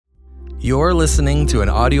You're listening to an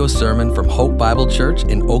audio sermon from Hope Bible Church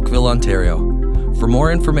in Oakville, Ontario. For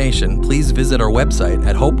more information, please visit our website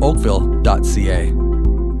at hopeoakville.ca.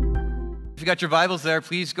 If you got your Bibles there,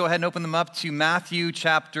 please go ahead and open them up to Matthew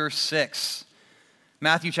chapter 6.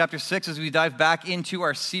 Matthew chapter 6, as we dive back into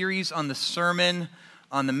our series on the Sermon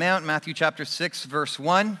on the Mount, Matthew chapter 6, verse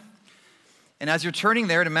 1. And as you're turning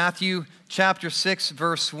there to Matthew chapter 6,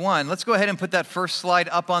 verse 1, let's go ahead and put that first slide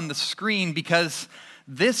up on the screen, because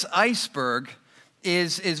this iceberg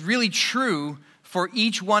is really true for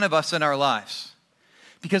each one of us in our lives.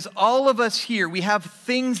 Because all of us here, we have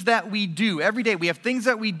things that we do. Every day we have things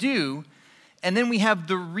that we do, and then we have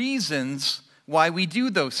the reasons why we do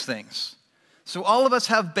those things. So all of us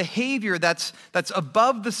have behavior that's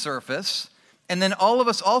above the surface, and then all of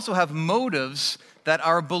us also have motives that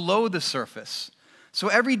are below the surface. So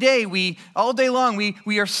every day, all day long,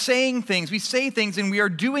 we are saying things, we say things, and we are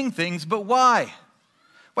doing things, but why?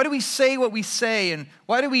 Why do we say what we say, and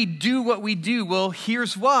why do we do what we do? Well,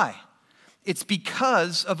 here's why. It's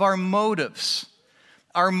because of our motives.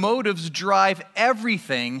 Our motives drive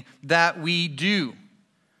everything that we do.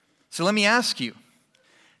 So let me ask you,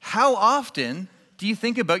 how often do you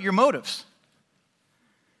think about your motives?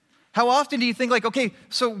 How often do you think okay,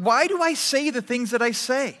 so why do I say the things that I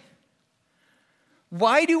say?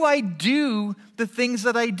 Why do I do the things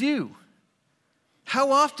that I do?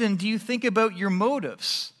 How often do you think about your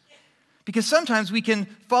motives? Because sometimes we can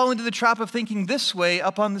fall into the trap of thinking this way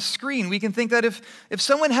up on the screen. We can think that if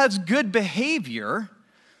someone has good behavior,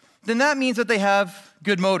 then that means that they have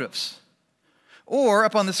good motives. Or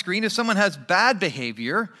up on the screen, if someone has bad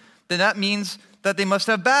behavior, then that means that they must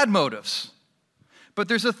have bad motives. But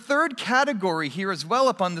there's a third category here as well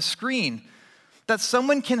up on the screen, that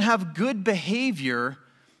someone can have good behavior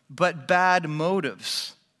but bad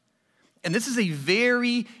motives. And this is a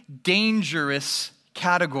very dangerous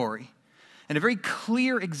category. And a very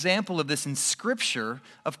clear example of this in Scripture,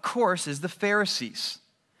 of course, is the Pharisees.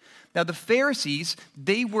 Now, the Pharisees,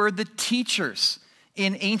 they were the teachers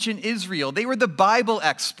in ancient Israel. They were the Bible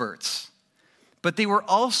experts. But they were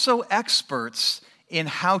also experts in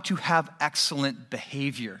how to have excellent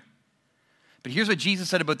behavior. But here's what Jesus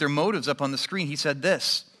said about their motives up on the screen. He said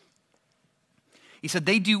this. He said,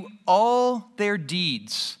 they do all their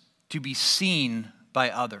deeds to be seen by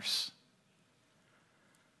others.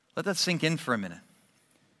 Let that sink in for a minute.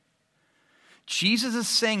 Jesus is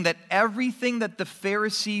saying that everything that the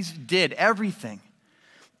Pharisees did, everything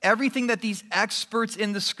that these experts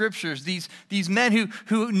in the Scriptures, these men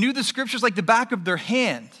who knew the Scriptures like the back of their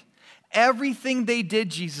hand, everything they did,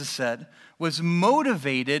 Jesus said, was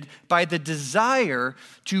motivated by the desire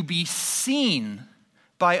to be seen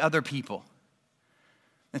by other people.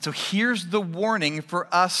 And so here's the warning for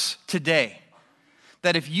us today,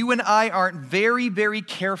 that if you and I aren't very, very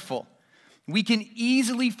careful, we can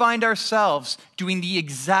easily find ourselves doing the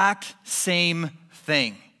exact same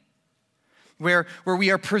thing, where we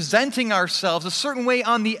are presenting ourselves a certain way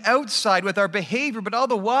on the outside with our behavior, but all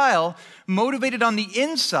the while motivated on the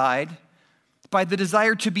inside by the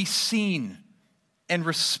desire to be seen and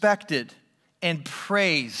respected and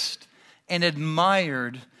praised and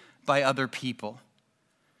admired by other people.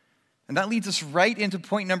 And that leads us right into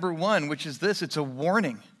point number one, which is this: it's a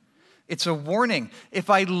warning. It's a warning. If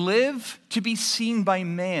I live to be seen by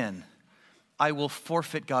man, I will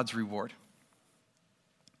forfeit God's reward.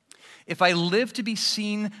 If I live to be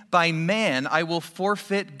seen by man, I will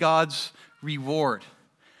forfeit God's reward.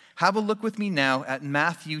 Have a look with me now at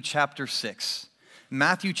Matthew chapter 6.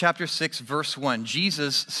 Matthew chapter 6, verse 1.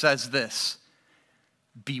 Jesus says this: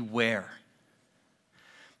 beware.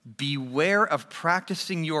 Beware of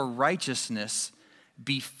practicing your righteousness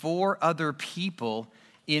before other people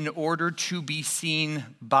in order to be seen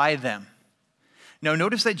by them. Now,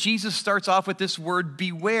 notice that Jesus starts off with this word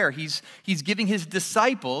beware. He's giving his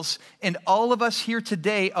disciples and all of us here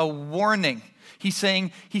today a warning. He's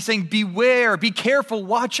saying, beware, be careful,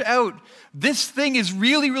 watch out. This thing is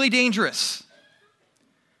really, really dangerous.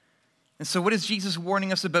 And so what is Jesus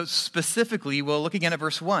warning us about specifically? Well, look again at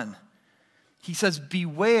verse 1. He says,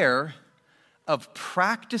 beware of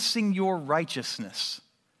practicing your righteousness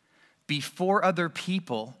before other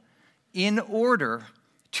people in order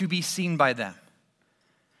to be seen by them.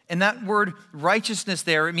 And that word righteousness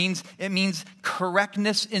there, it means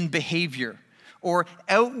correctness in behavior or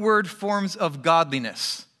outward forms of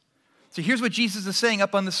godliness. So here's what Jesus is saying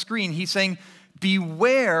up on the screen. He's saying,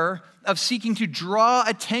 beware of seeking to draw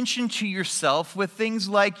attention to yourself with things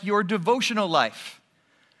like your devotional life,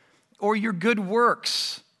 or your good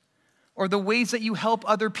works, or the ways that you help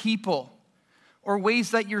other people, or ways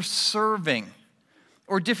that you're serving,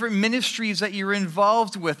 or different ministries that you're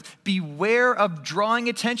involved with. Beware of drawing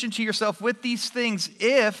attention to yourself with these things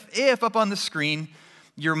if up on the screen,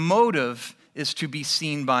 your motive is to be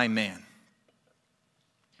seen by man.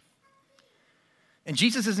 And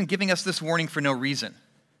Jesus isn't giving us this warning for no reason.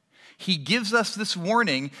 He gives us this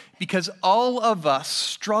warning because all of us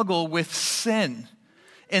struggle with sin.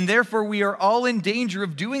 And therefore, we are all in danger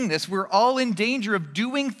of doing this. We're all in danger of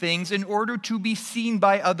doing things in order to be seen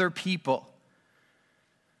by other people.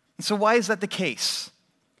 And so why is that the case?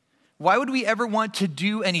 Why would we ever want to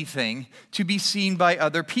do anything to be seen by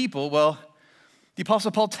other people? Well, the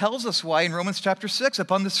Apostle Paul tells us why in Romans chapter 6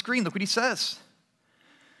 up on the screen. Look what he says.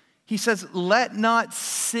 He says, "Let not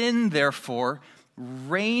sin, therefore,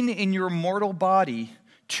 reign in your mortal body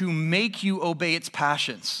to make you obey its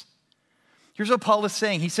passions." Here's what Paul is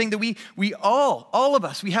saying. He's saying that we all of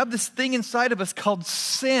us, we have this thing inside of us called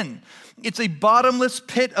sin. It's a bottomless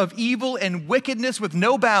pit of evil and wickedness with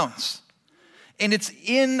no bounds. And it's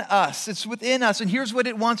in us. It's within us. And here's what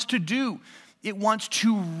it wants to do. It wants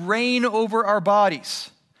to reign over our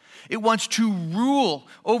bodies. It wants to rule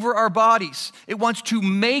over our bodies. It wants to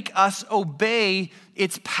make us obey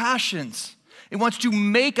its passions. It wants to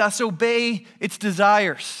make us obey its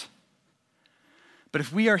desires. But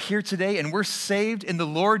if we are here today and we're saved in the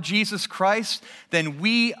Lord Jesus Christ, then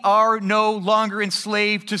we are no longer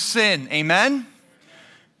enslaved to sin. Amen?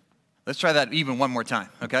 Let's try that even one more time,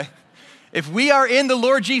 okay? If we are in the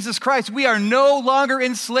Lord Jesus Christ, we are no longer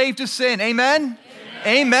enslaved to sin. Amen?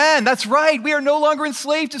 Amen. That's right. We are no longer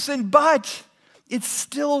enslaved to sin, but it's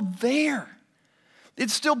still there.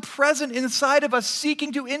 It's still present inside of us,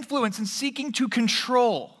 seeking to influence and seeking to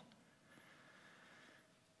control.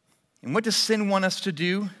 And what does sin want us to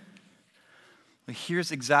do? Well,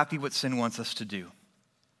 here's exactly what sin wants us to do.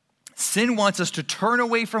 Sin wants us to turn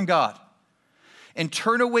away from God and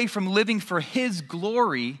turn away from living for His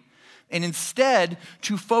glory and instead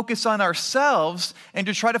to focus on ourselves and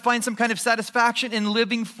to try to find some kind of satisfaction in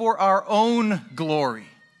living for our own glory.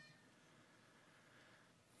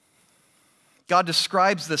 God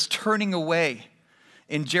describes this turning away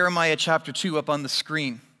in Jeremiah chapter 2 up on the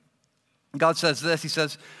screen. God says this, He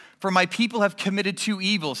says, "For my people have committed two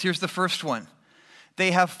evils." Here's the first one.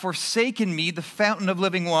 "They have forsaken me, the fountain of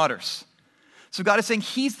living waters." So God is saying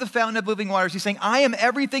He's the fountain of living waters. He's saying, I am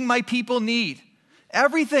everything my people need.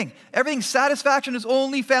 Everything. Satisfaction is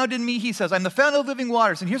only found in me, He says. I'm the fountain of living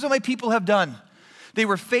waters. And here's what my people have done. They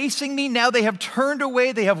were facing me. Now they have turned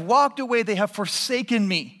away. They have walked away. They have forsaken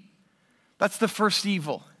me. That's the first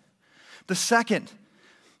evil. The second,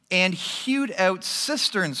 "and hewed out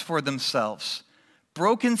cisterns for themselves."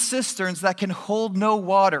 Broken cisterns that can hold no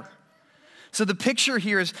water. So the picture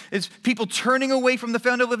here is people turning away from the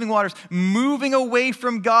fountain of living waters, moving away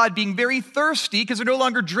from God, being very thirsty because they're no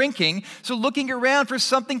longer drinking, so looking around for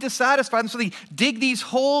something to satisfy them. So they dig these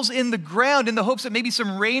holes in the ground in the hopes that maybe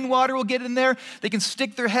some rainwater will get in there. They can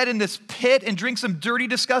stick their head in this pit and drink some dirty,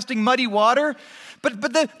 disgusting, muddy water. But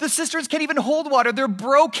the cisterns can't even hold water. They're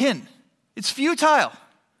broken. It's futile.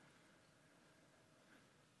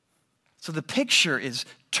 So the picture is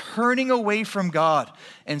turning away from God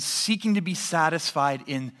and seeking to be satisfied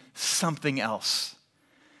in something else.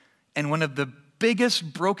 And one of the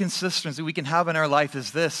biggest broken cisterns that we can have in our life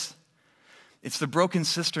is this. It's the broken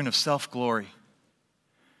cistern of self-glory.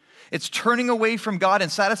 It's turning away from God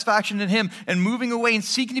and satisfaction in Him and moving away and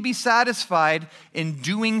seeking to be satisfied in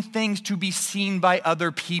doing things to be seen by other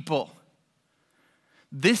people.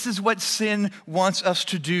 This is what sin wants us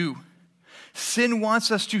to do. Sin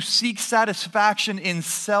wants us to seek satisfaction in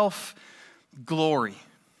self-glory.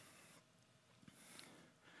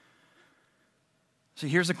 So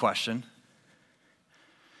here's a question.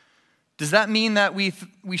 Does that mean that we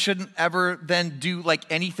shouldn't ever then do like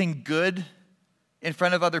anything good in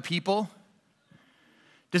front of other people?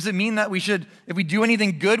 Does it mean that we should, if we do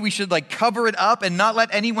anything good, we should like cover it up and not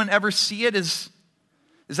let anyone ever see it? Is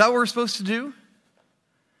that what we're supposed to do?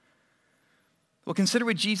 Well, consider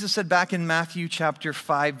what Jesus said back in Matthew chapter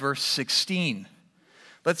 5, verse 16.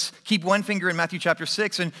 Let's keep one finger in Matthew chapter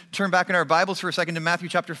 6 and turn back in our Bibles for a second to Matthew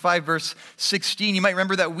chapter 5, verse 16. You might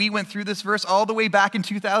remember that we went through this verse all the way back in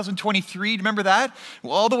 2023. Remember that?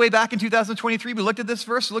 Well, all the way back in 2023, we looked at this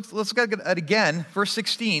verse. Let's look at it again, verse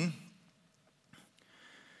 16.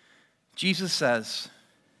 Jesus says,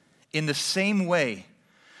 "In the same way,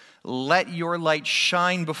 let your light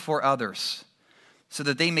shine before others, so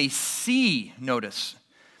that they may see," notice,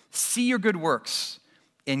 "see your good works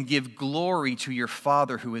and give glory to your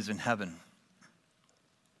Father who is in heaven."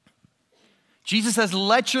 Jesus says,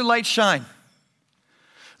 let your light shine.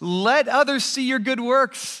 Let others see your good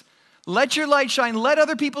works. Let your light shine. Let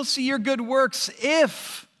other people see your good works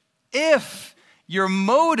if your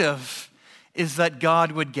motive is that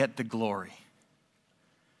God would get the glory.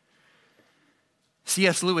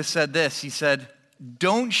 C.S. Lewis said this. He said,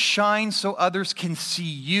 "Don't shine so others can see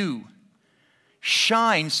you.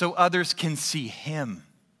 Shine so others can see him."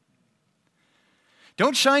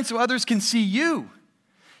 Don't shine so others can see you.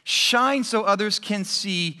 Shine so others can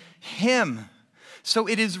see him. So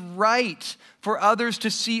it is right for others to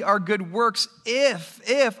see our good works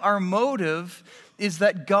if our motive is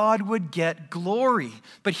that God would get glory.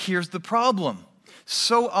 But here's the problem.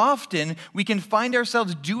 So often we can find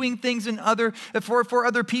ourselves doing things for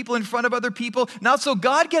other people, in front of other people, not so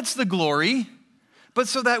God gets the glory, but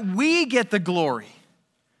so that we get the glory.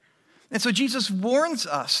 And so Jesus warns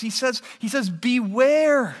us. He says,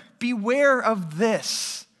 beware of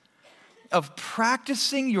this, of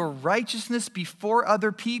practicing your righteousness before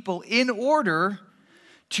other people in order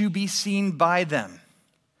to be seen by them.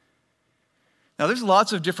 Now, there's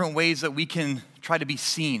lots of different ways that we can try to be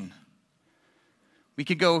seen. We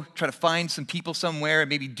could go try to find some people somewhere and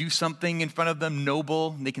maybe do something in front of them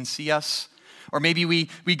noble, and they can see us. Or maybe we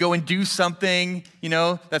go and do something,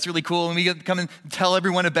 that's really cool, and we come and tell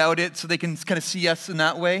everyone about it so they can kind of see us in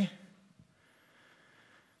that way.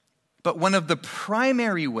 But one of the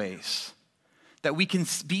primary ways that we can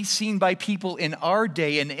be seen by people in our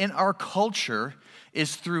day and in our culture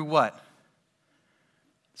is through what?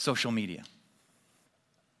 Social media.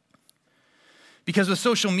 Because with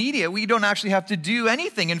social media, we don't actually have to do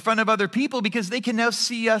anything in front of other people because they can now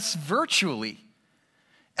see us virtually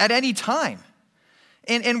at any time.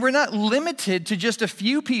 And we're not limited to just a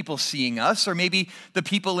few people seeing us, or maybe the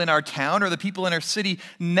people in our town or the people in our city.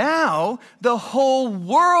 Now, the whole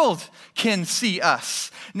world can see us.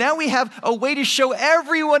 Now we have a way to show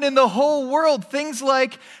everyone in the whole world things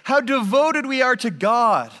like how devoted we are to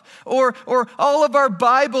God, or all of our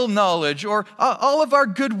Bible knowledge, or all of our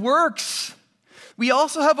good works. We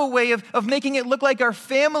also have a way of making it look like our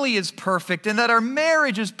family is perfect and that our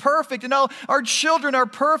marriage is perfect and all our children are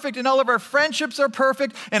perfect and all of our friendships are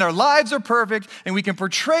perfect and our lives are perfect, and we can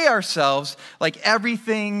portray ourselves like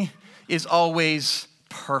everything is always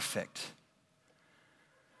perfect.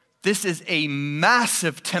 This is a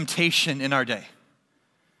massive temptation in our day.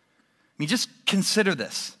 I mean, just consider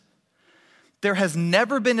this. There has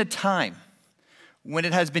never been a time when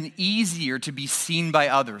it has been easier to be seen by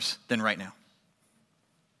others than right now.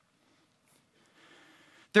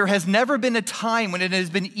 There has never been a time when it has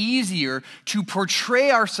been easier to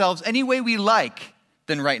portray ourselves any way we like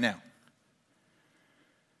than right now.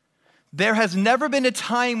 There has never been a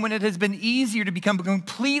time when it has been easier to become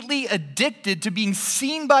completely addicted to being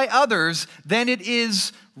seen by others than it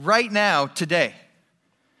is right now, today.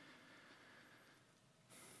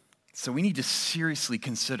 So we need to seriously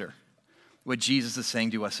consider what Jesus is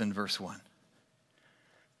saying to us in verse 1.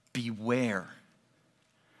 Beware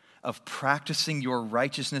of practicing your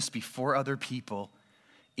righteousness before other people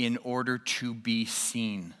in order to be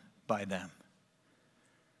seen by them.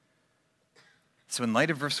 So in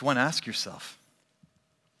light of verse 1, ask yourself,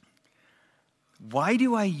 why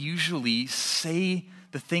do I usually say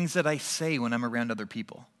the things that I say when I'm around other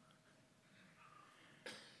people?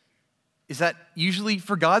 Is that usually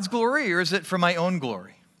for God's glory, or is it for my own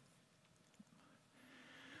glory?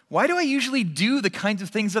 Why do I usually do the kinds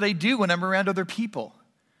of things that I do when I'm around other people?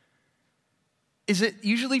 Is it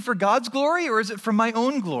usually for God's glory, or is it for my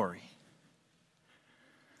own glory?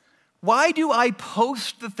 Why do I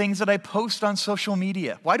post the things that I post on social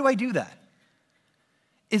media? Why do I do that?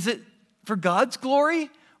 Is it for God's glory,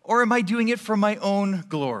 or am I doing it for my own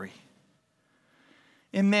glory?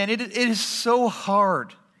 And man, it is so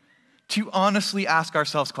hard to honestly ask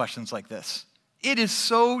ourselves questions like this. It is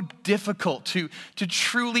so difficult to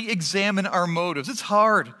truly examine our motives. It's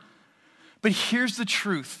hard. But here's the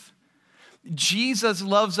truth. Jesus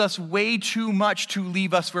loves us way too much to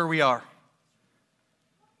leave us where we are.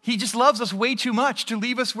 He just loves us way too much to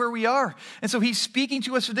leave us where we are. And so he's speaking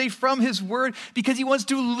to us today from his word because he wants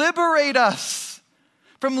to liberate us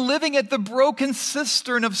from living at the broken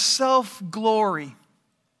cistern of self-glory.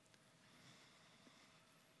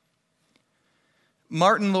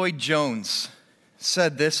 Martin Lloyd-Jones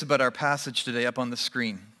said this about our passage today up on the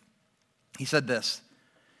screen. He said this: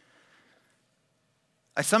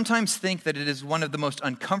 I sometimes think that it is one of the most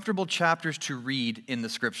uncomfortable chapters to read in the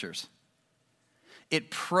scriptures.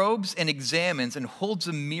 It probes and examines and holds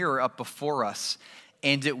a mirror up before us,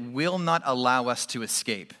 and it will not allow us to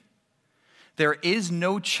escape. There is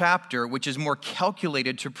no chapter which is more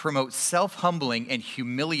calculated to promote self-humbling and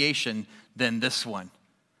humiliation than this one.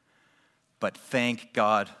 But thank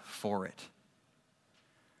God for it.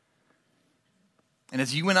 And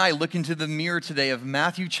as you and I look into the mirror today of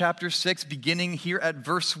Matthew chapter 6, beginning here at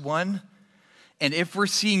verse 1, and if we're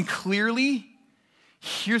seeing clearly,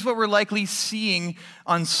 here's what we're likely seeing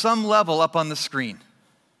on some level up on the screen.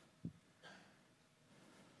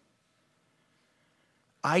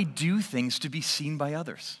 I do things to be seen by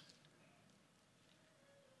others.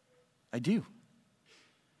 I do.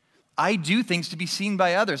 I do things to be seen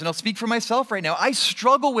by others. And I'll speak for myself right now. I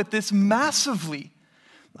struggle with this massively.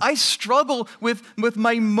 I struggle with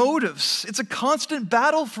my motives. It's a constant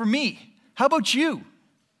battle for me. How about you?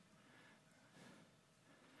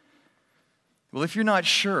 Well, if you're not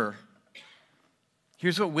sure,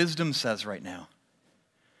 here's what wisdom says right now.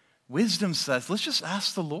 Wisdom says, let's just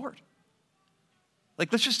ask the Lord.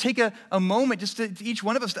 Let's just take a moment just to each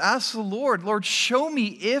one of us to ask the Lord, Lord, show me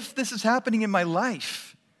if this is happening in my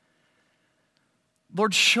life.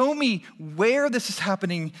 Lord, show me where this is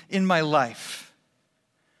happening in my life.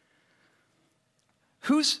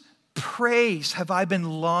 Whose praise have I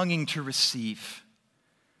been longing to receive?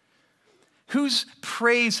 Whose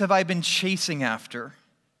praise have I been chasing after?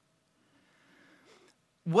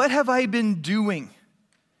 What have I been doing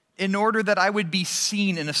in order that I would be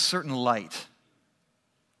seen in a certain light?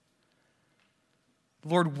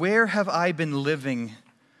 Lord, where have I been living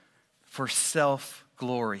for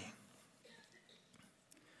self-glory?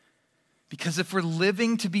 Because if we're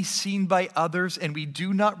living to be seen by others and we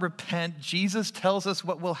do not repent, Jesus tells us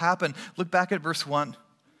what will happen. Look back at verse 1.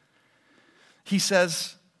 He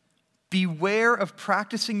says, beware of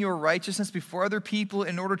practicing your righteousness before other people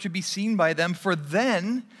in order to be seen by them, for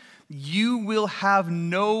then you will have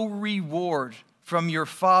no reward from your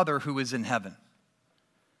Father who is in heaven.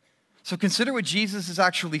 So consider what Jesus is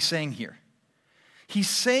actually saying here. He's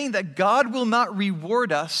saying that God will not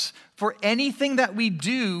reward us for anything that we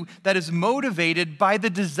do that is motivated by the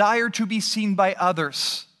desire to be seen by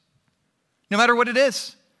others, no matter what it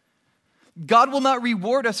is. God will not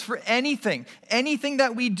reward us for anything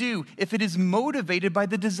that we do, if it is motivated by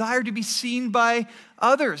the desire to be seen by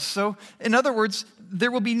others. So, in other words, there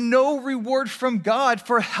will be no reward from God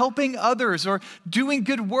for helping others or doing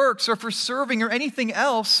good works or for serving or anything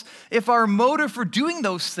else if our motive for doing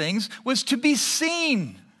those things was to be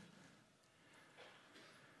seen.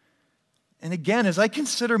 And again, as I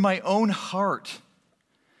consider my own heart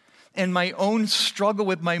and my own struggle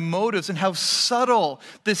with my motives and how subtle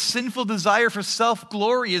this sinful desire for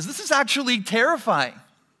self-glory is, this is actually terrifying.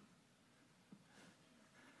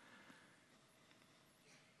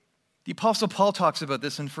 The Apostle Paul talks about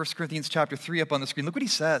this in 1 Corinthians chapter 3 up on the screen. Look what he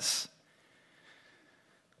says.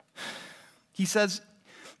 He says,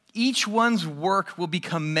 each one's work will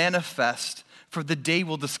become manifest, for the day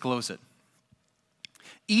will disclose it.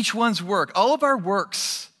 Each one's work, all of our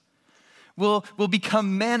works, will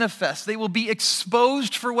become manifest. They will be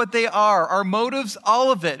exposed for what they are. Our motives,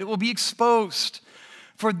 all of it will be exposed.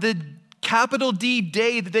 For the capital D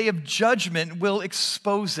day, the day of judgment, will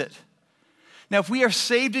expose it. Now, if we are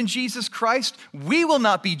saved in Jesus Christ, we will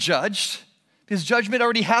not be judged, because judgment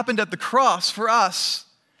already happened at the cross for us.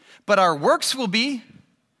 But our works will be.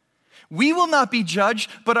 We will not be judged,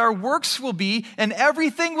 but our works will be, and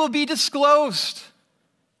everything will be disclosed.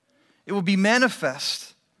 It will be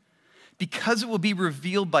manifest, because it will be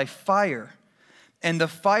revealed by fire, and the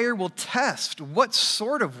fire will test what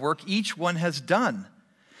sort of work each one has done.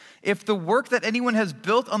 If the work that anyone has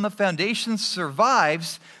built on the foundation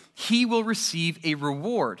survives, he will receive a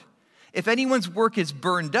reward. If anyone's work is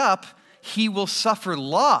burned up, he will suffer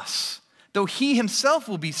loss, though he himself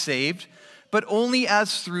will be saved, but only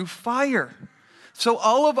as through fire. So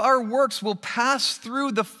all of our works will pass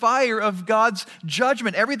through the fire of God's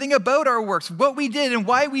judgment. Everything about our works, what we did and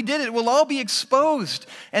why we did it, will all be exposed.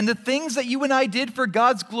 And the things that you and I did for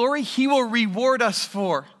God's glory, he will reward us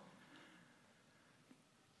for.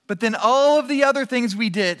 But then all of the other things we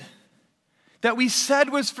did that we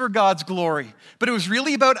said was for God's glory, but it was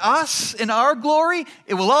really about us and our glory,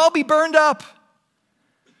 it will all be burned up.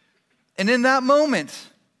 And in that moment,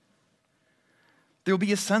 there will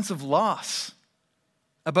be a sense of loss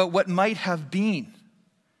about what might have been.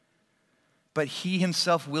 But he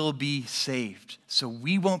himself will be saved. So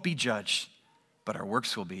we won't be judged, but our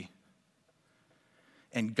works will be.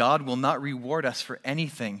 And God will not reward us for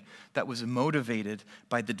anything that was motivated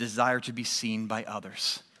by the desire to be seen by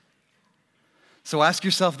others. So ask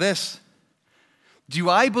yourself this: do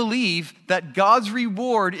I believe that God's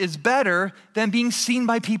reward is better than being seen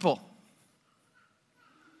by people?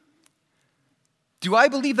 Do I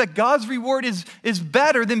believe that God's reward is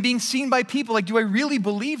better than being seen by people? Do I really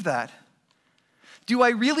believe that? Do I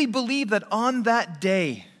really believe that on that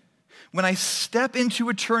day, when I step into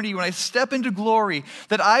eternity, when I step into glory,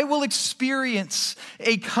 that I will experience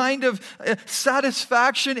a kind of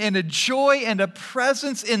satisfaction and a joy and a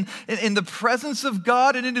presence in the presence of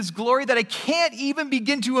God and in His glory that I can't even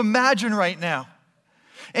begin to imagine right now.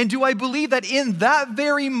 And do I believe that in that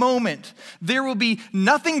very moment, there will be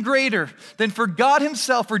nothing greater than for God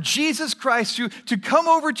Himself, for Jesus Christ, to come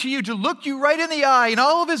over to you, to look you right in the eye in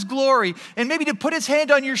all of His glory, and maybe to put His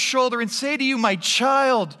hand on your shoulder and say to you, my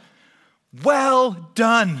child, well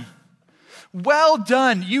done. Well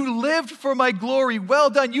done. You lived for my glory. Well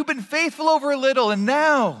done. You've been faithful over a little, and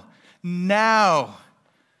now,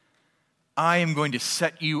 I am going to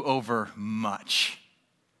set you over much.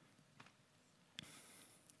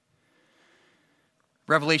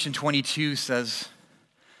 Revelation 22 says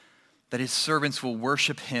that His servants will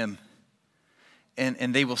worship Him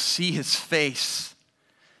and they will see His face,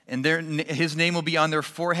 and His name will be on their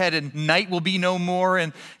forehead, and night will be no more,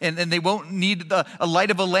 and they won't need a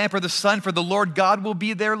light of a lamp or the sun, for the Lord God will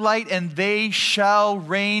be their light, and they shall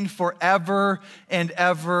reign forever and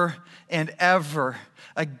ever and ever.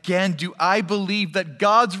 Again, do I believe that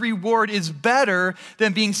God's reward is better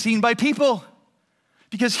than being seen by people?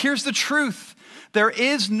 Because here's the truth. There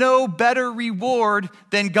is no better reward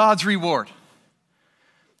than God's reward.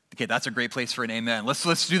 Okay, that's a great place for an amen.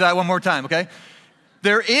 Let's do that one more time, okay?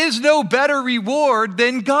 There is no better reward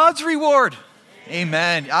than God's reward.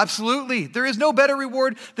 Amen. Absolutely. There is no better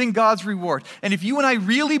reward than God's reward. And if you and I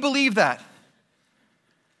really believe that, I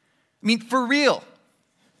mean, for real,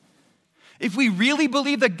 if we really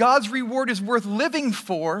believe that God's reward is worth living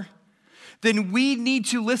for, then we need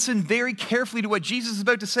to listen very carefully to what Jesus is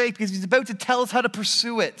about to say, because He's about to tell us how to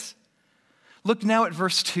pursue it. Look now at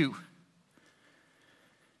verse 2.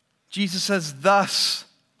 Jesus says, thus,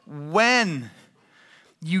 when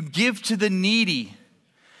you give to the needy,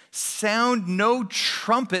 sound no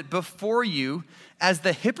trumpet before you, as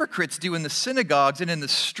the hypocrites do in the synagogues and in the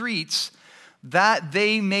streets, that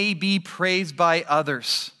they may be praised by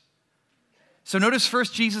others. So notice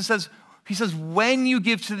first Jesus says, He says, when you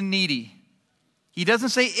give to the needy. He doesn't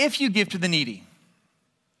say if you give to the needy.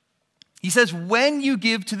 He says when you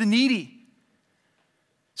give to the needy.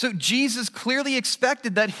 So Jesus clearly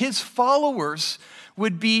expected that His followers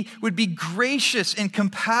would be gracious and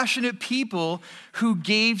compassionate people who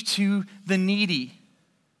gave to the needy.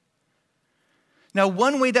 Now,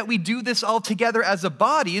 one way that we do this all together as a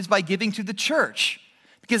body is by giving to the church.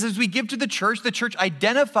 Because as we give to the church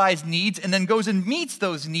identifies needs and then goes and meets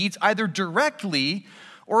those needs either directly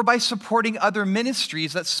or by supporting other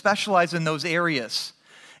ministries that specialize in those areas.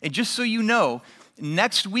 And just so you know,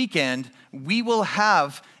 next weekend, we will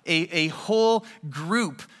have a whole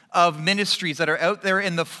group of ministries that are out there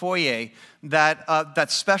in the foyer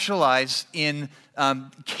that specialize in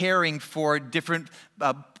caring for different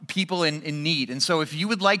people in need. And so if you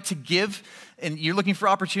would like to give and you're looking for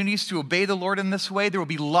opportunities to obey the Lord in this way, there will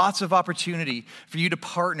be lots of opportunity for you to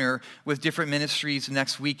partner with different ministries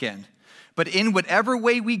next weekend. But in whatever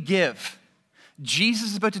way we give,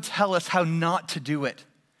 Jesus is about to tell us how not to do it.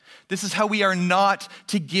 This is how we are not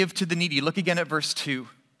to give to the needy. Look again at verse 2.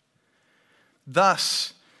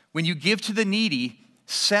 Thus, when you give to the needy,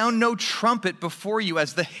 sound no trumpet before you,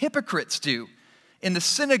 as the hypocrites do in the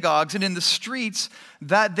synagogues and in the streets,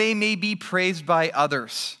 that they may be praised by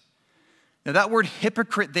others. Now, that word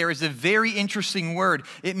hypocrite there is a very interesting word.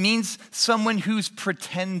 It means someone who's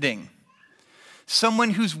pretending,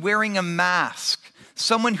 someone who's wearing a mask,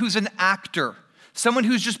 someone who's an actor, someone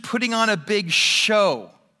who's just putting on a big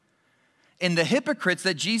show. And the hypocrites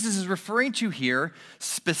that Jesus is referring to here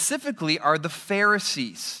specifically are the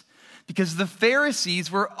Pharisees, because the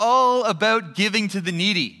Pharisees were all about giving to the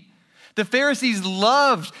needy. The Pharisees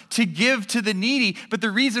loved to give to the needy, but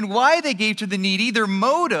the reason why they gave to the needy, their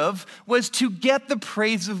motive was to get the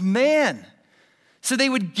praise of man. So they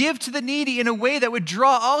would give to the needy in a way that would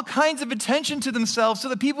draw all kinds of attention to themselves so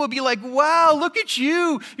that people would be like, wow, look at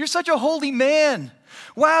you. You're such a holy man.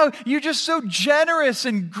 Wow, you're just so generous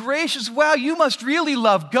and gracious. Wow, you must really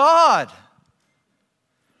love God.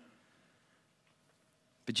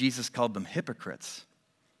 But Jesus called them hypocrites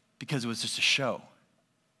because it was just a show.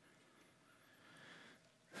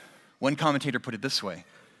 One commentator put it this way,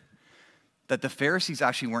 that the Pharisees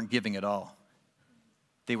actually weren't giving at all.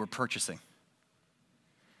 They were purchasing.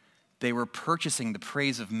 They were purchasing the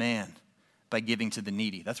praise of man by giving to the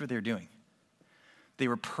needy. That's what they were doing. They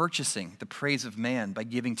were purchasing the praise of man by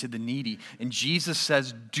giving to the needy. And Jesus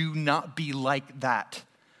says, do not be like that.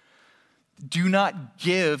 Do not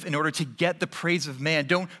give in order to get the praise of man.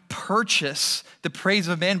 Don't purchase the praise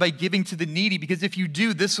of man by giving to the needy, because if you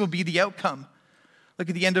do, this will be the outcome. Look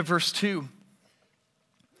at the end of verse 2.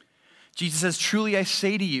 Jesus says, truly I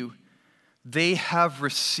say to you, they have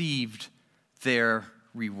received their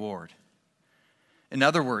reward. In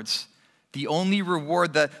other words, the only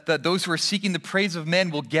reward that those who are seeking the praise of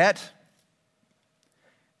man will get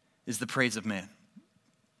is the praise of man.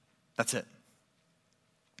 That's it.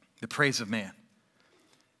 The praise of man.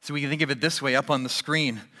 So we can think of it this way up on the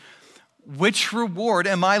screen. Which reward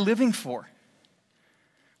am I living for?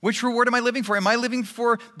 Which reward am I living for? Am I living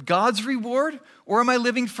for God's reward or am I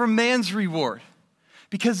living for man's reward?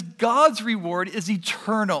 Because God's reward is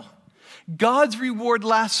eternal. God's reward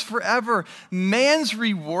lasts forever. Man's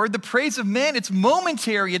reward, the praise of man, it's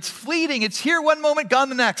momentary, it's fleeting, it's here one moment, gone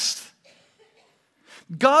the next.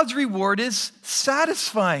 God's reward is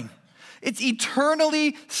satisfying. It's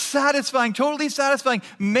eternally satisfying, totally satisfying.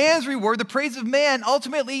 Man's reward, the praise of man,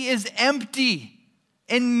 ultimately is empty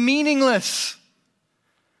and meaningless.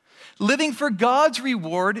 Living for God's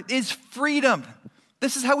reward is freedom.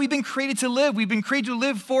 This is how we've been created to live. We've been created to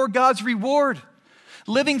live for God's reward.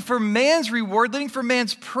 Living for man's reward, living for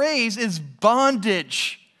man's praise is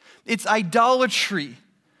bondage. It's idolatry.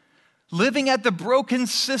 Living at the broken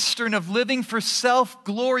cistern of living for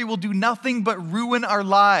self-glory will do nothing but ruin our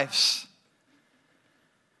lives.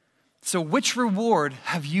 So which reward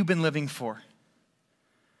have you been living for?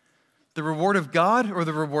 The reward of God or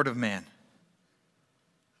the reward of man?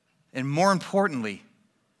 And more importantly,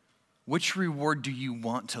 which reward do you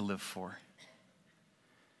want to live for?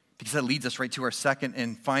 Because that leads us right to our second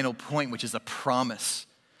and final point, which is a promise.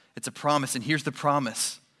 It's a promise, and here's the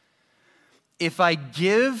promise. If I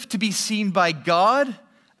give to be seen by God,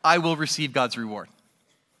 I will receive God's reward.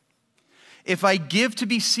 If I give to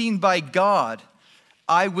be seen by God,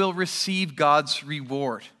 I will receive God's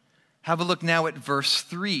reward. Have a look now at verse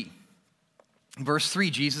 3. Verse 3,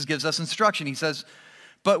 Jesus gives us instruction. He says,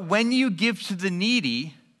 but when you give to the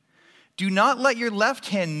needy, do not let your left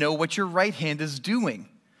hand know what your right hand is doing,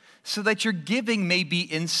 so that your giving may be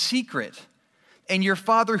in secret. And your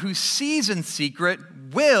Father who sees in secret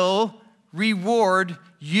will reward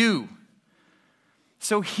you.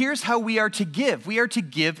 So here's how we are to give. We are to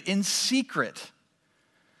give in secret.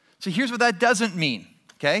 So here's what that doesn't mean,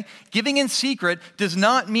 okay? Giving in secret does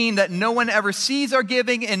not mean that no one ever sees our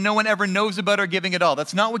giving and no one ever knows about our giving at all.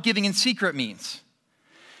 That's not what giving in secret means.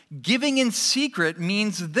 Giving in secret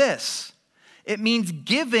means this. It means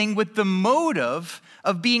giving with the motive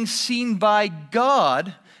of being seen by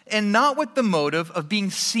God and not with the motive of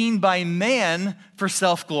being seen by man for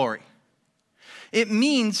self-glory. It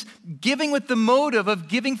means giving with the motive of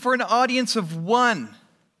giving for an audience of one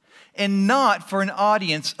and not for an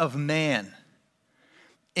audience of man,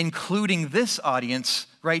 including this audience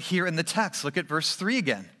right here in the text. Look at verse 3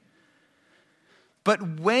 again.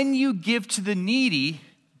 But when you give to the needy,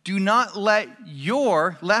 do not let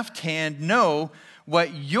your left hand know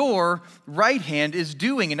what your right hand is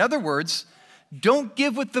doing. In other words, don't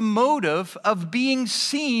give with the motive of being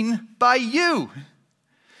seen by you.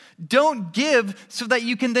 Don't give so that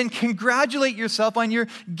you can then congratulate yourself on your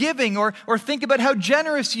giving or think about how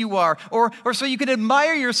generous you are or so you can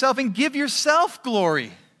admire yourself and give yourself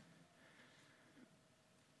glory.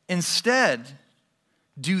 Instead,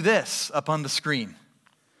 do this up on the screen.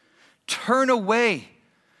 Turn away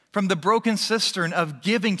from the broken cistern of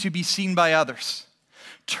giving to be seen by others.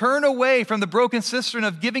 Turn away from the broken cistern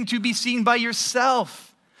of giving to be seen by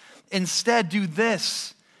yourself. Instead, do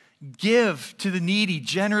this. Give to the needy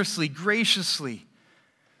generously, graciously,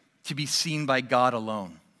 to be seen by God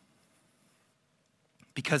alone.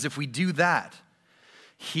 Because if we do that,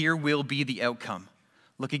 here will be the outcome.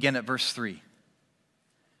 Look again at verse 3.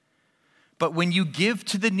 But when you give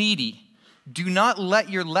to the needy, do not let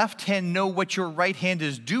your left hand know what your right hand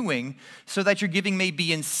is doing, so that your giving may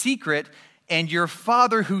be in secret, and your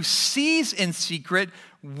Father who sees in secret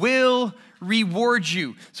will reward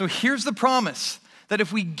you. So here's the promise, that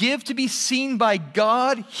if we give to be seen by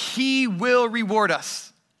God, He will reward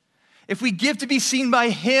us. If we give to be seen by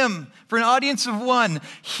Him for an audience of one,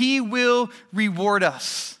 He will reward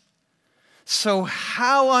us. So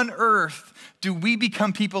how on earth do we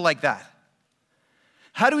become people like that?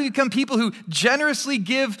 How do we become people who generously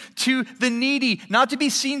give to the needy, not to be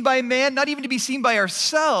seen by man, not even to be seen by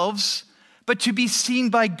ourselves, but to be seen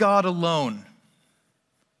by God alone?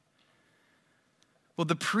 Well,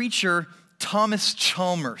 the preacher Thomas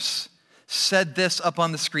Chalmers said this up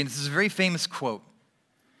on the screen. This is a very famous quote.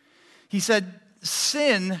 He said,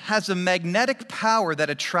 sin has a magnetic power that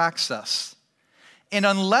attracts us. And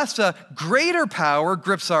unless a greater power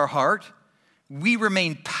grips our heart, we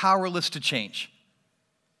remain powerless to change.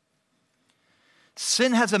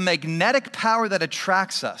 Sin has a magnetic power that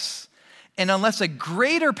attracts us. And unless a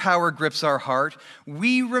greater power grips our heart,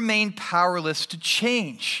 we remain powerless to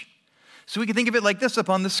change. So we can think of it like this up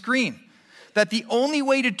on the screen, that the only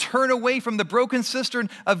way to turn away from the broken cistern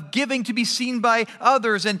of giving to be seen by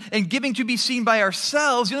others and giving to be seen by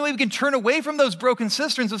ourselves, the only way we can turn away from those broken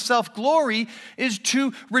cisterns of self-glory is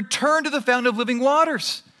to return to the fountain of living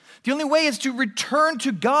waters. The only way is to return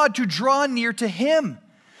to God, to draw near to Him.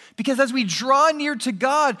 Because as we draw near to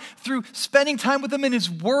God through spending time with Him in His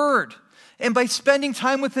Word, and by spending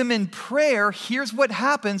time with Him in prayer, here's what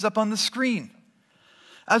happens up on the screen.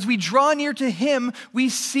 As we draw near to Him, we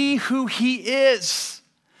see who He is.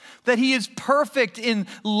 That He is perfect in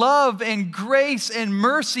love and grace and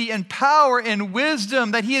mercy and power and wisdom.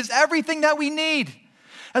 That He is everything that we need.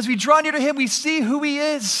 As we draw near to Him, we see who He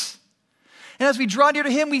is. And as we draw near to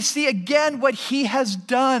Him, we see again what He has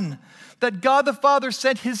done. That God the Father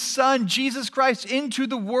sent His Son, Jesus Christ, into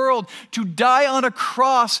the world to die on a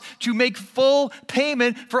cross to make full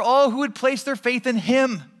payment for all who would place their faith in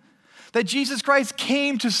Him. That Jesus Christ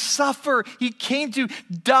came to suffer. He came to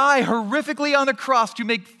die horrifically on a cross to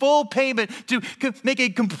make full payment, to make a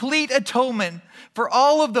complete atonement for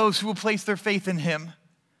all of those who will place their faith in Him.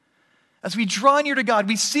 As we draw near to God,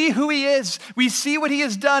 we see who He is, we see what He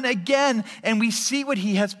has done again, and we see what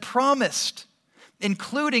He has promised.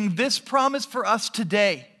 Including this promise for us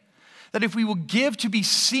today, that if we will give to be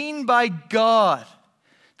seen by God,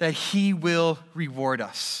 that He will reward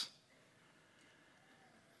us.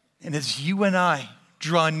 And as you and I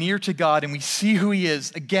draw near to God and we see who He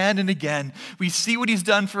is again and again, we see what He's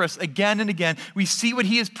done for us again and again, we see what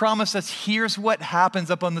He has promised us, here's what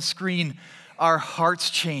happens up on the screen. Our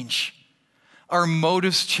hearts change. Our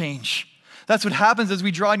motives change. That's what happens as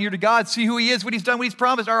we draw near to God, see who He is, what He's done, what He's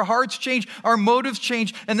promised. Our hearts change, our motives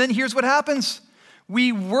change. And then here's what happens.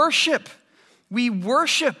 We worship. We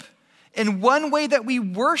worship. And one way that we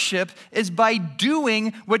worship is by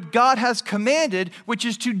doing what God has commanded, which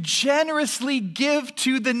is to generously give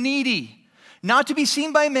to the needy. Not to be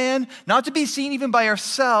seen by man, not to be seen even by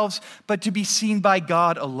ourselves, but to be seen by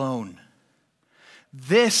God alone.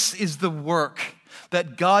 This is the work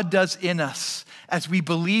that God does in us as we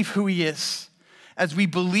believe who He is, as we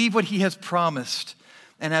believe what He has promised,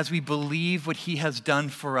 and as we believe what He has done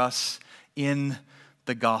for us in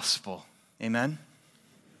the gospel. Amen?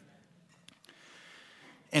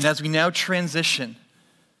 And as we now transition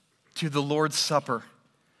to the Lord's Supper,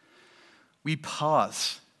 we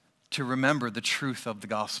pause to remember the truth of the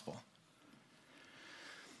gospel.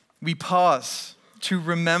 We pause to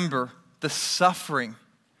remember the suffering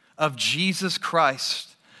of Jesus Christ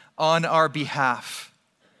on our behalf.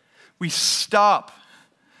 We stop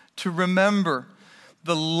to remember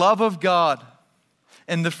the love of God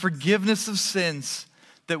and the forgiveness of sins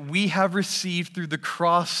that we have received through the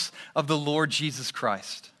cross of the Lord Jesus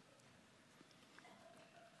Christ.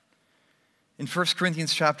 In 1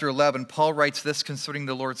 Corinthians chapter 11, Paul writes this concerning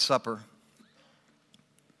the Lord's Supper.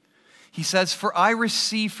 He says, "For I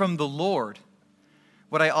received from the Lord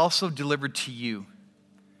what I also delivered to you,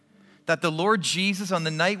 that the Lord Jesus, on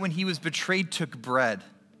the night when He was betrayed, took bread,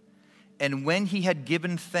 and when He had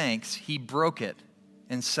given thanks, He broke it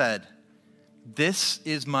and said, 'This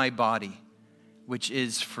is my body, which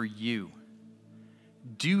is for you.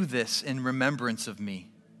 Do this in remembrance of me.'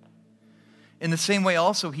 In the same way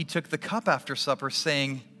also He took the cup after supper,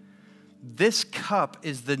 saying, 'This cup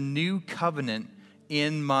is the new covenant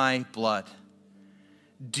in my blood.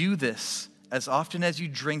 Do this as often as you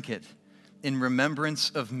drink it in remembrance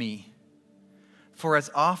of me. For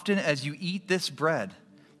as often as you eat this bread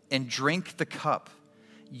and drink the cup,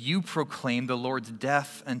 you proclaim the Lord's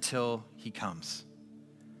death until He comes.'"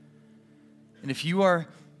 And if you are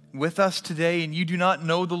with us today and you do not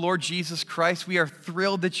know the Lord Jesus Christ, we are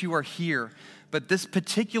thrilled that you are here. But this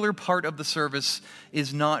particular part of the service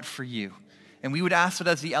is not for you. And we would ask that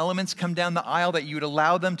as the elements come down the aisle, that you would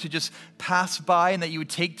allow them to just pass by and that you would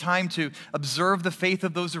take time to observe the faith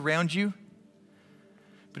of those around you.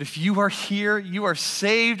 But if you are here, you are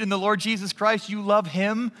saved in the Lord Jesus Christ, you love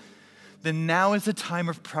Him, then now is the time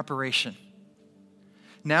of preparation.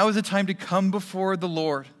 Now is the time to come before the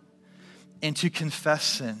Lord and to confess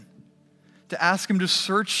sin, to ask Him to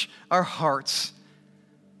search our hearts.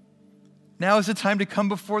 Now is the time to come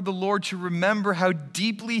before the Lord to remember how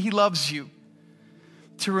deeply He loves you,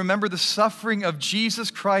 to remember the suffering of Jesus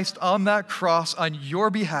Christ on that cross on your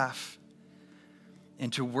behalf,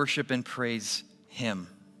 and to worship and praise Him.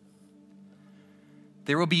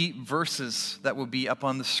 There will be verses that will be up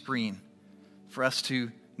on the screen for us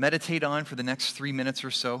to meditate on for the next 3 minutes or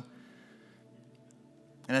so.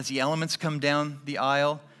 And as the elements come down the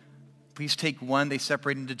aisle, Please take one. They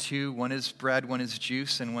separate into two. One is bread, one is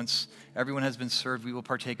juice. And once everyone has been served, we will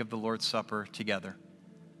partake of the Lord's Supper together.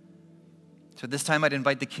 So this time I'd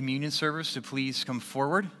invite the communion servers to please come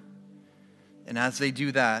forward. And as they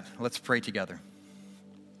do that, let's pray together.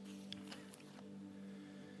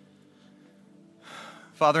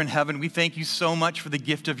 Father in heaven, we thank you so much for the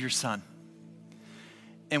gift of your Son.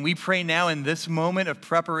 And we pray now in this moment of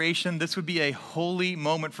preparation, this would be a holy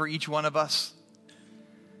moment for each one of us.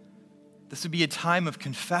 This would be a time of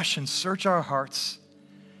confession, search our hearts,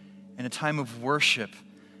 and a time of worship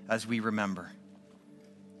as we remember.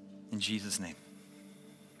 In Jesus' name.